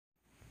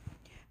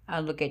I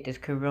look at this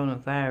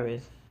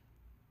coronavirus.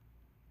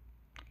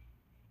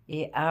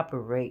 It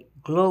operates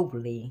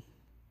globally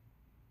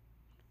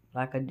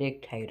like a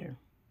dictator.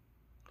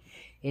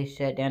 It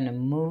shut down the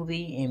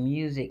movie and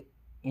music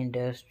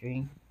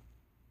industry.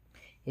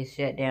 It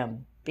shut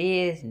down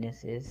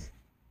businesses.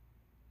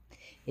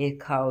 It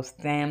caused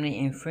family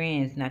and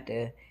friends not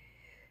to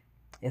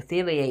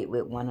affiliate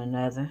with one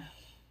another.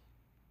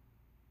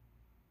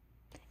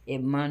 It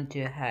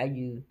monitors how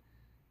you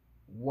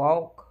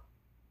walk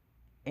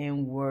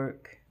and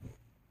work.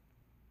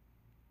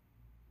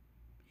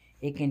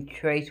 It can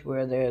trace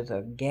where there's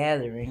a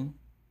gathering.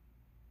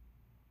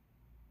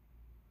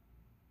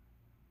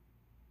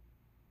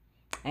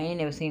 I ain't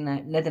never seen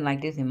nothing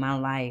like this in my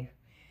life.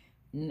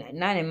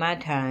 Not in my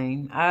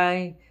time.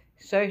 I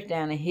searched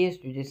down the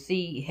history to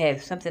see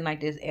have something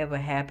like this ever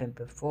happened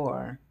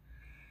before.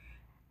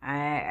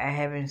 I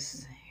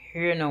haven't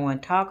heard no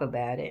one talk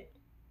about it.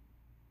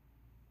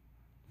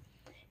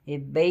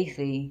 It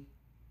basically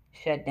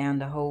shut down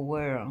the whole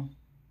world.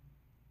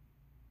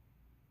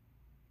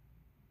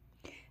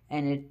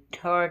 And it's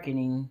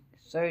targeting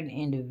certain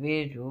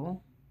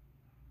individual.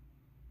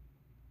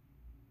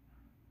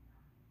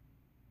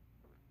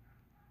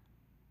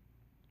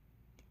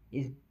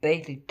 It's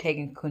basically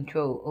taking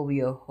control over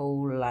your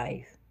whole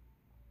life.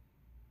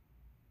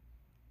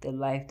 The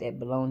life that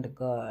belonged to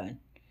God.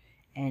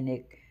 And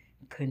it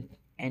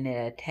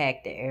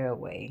attacked the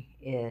airway.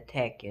 It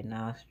attacked your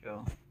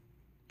nostril.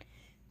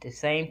 The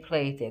same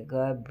place that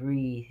God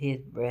breathed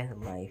his breath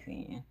of life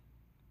in.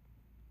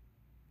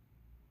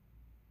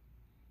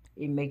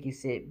 It make you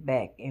sit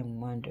back and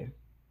wonder.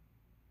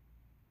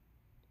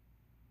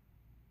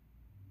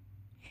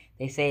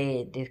 They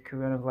say this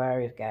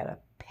coronavirus got a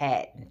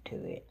patent to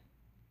it.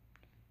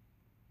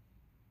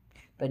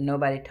 But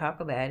nobody talk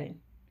about it.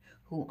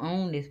 Who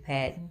owned this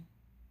patent?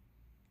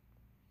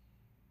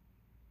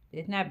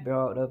 It's not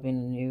brought up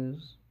in the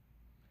news.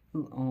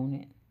 Who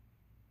owned it?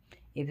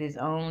 If it's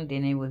owned,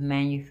 then it was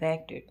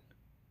manufactured.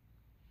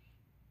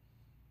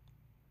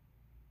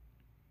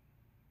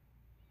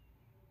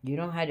 You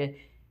don't have to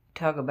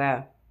talk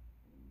about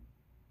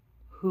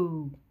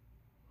who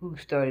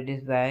started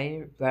this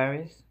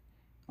virus.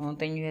 Only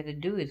thing you have to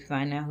do is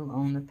find out who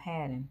owned the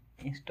patent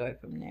and start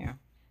from there.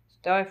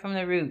 Start from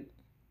the root.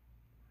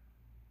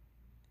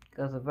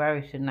 Because a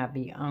virus should not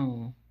be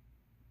owned.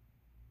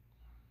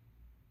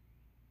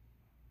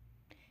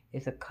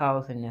 It's a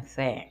cause and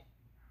effect,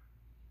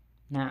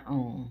 not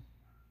owned.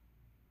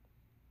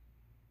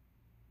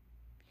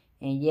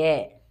 And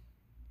yet,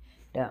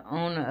 the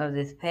owner of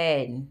this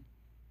patent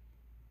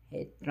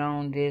had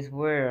thrown this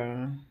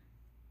world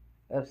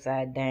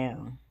upside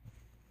down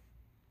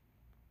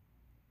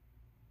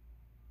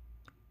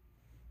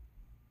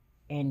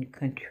and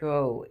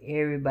control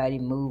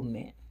everybody's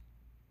movement.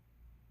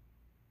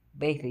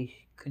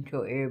 Basically,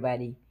 control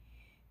everybody's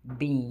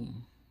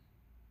being.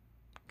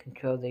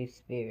 Control their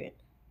spirit.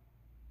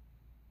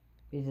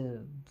 This is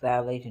a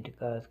violation to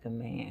God's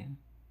command.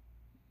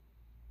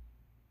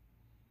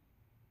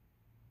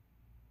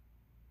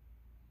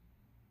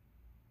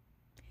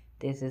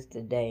 This is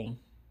the day.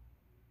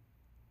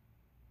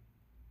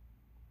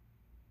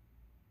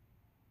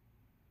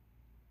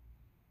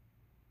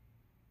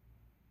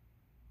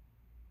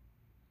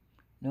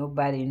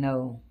 Nobody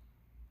knows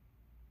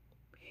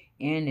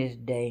in this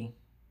day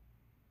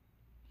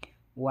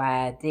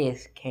why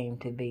this came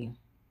to be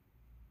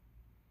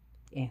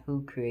and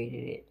who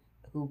created it,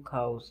 who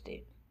caused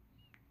it,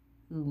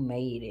 who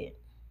made it.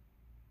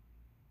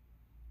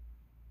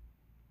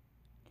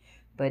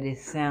 But it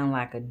sounds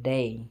like a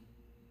day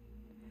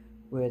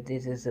where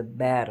this is a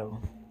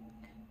battle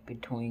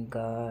between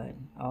God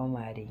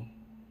Almighty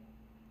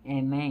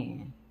and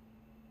man.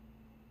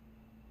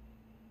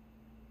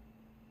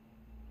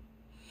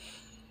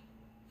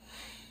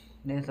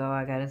 That's all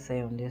I gotta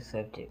say on this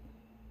subject.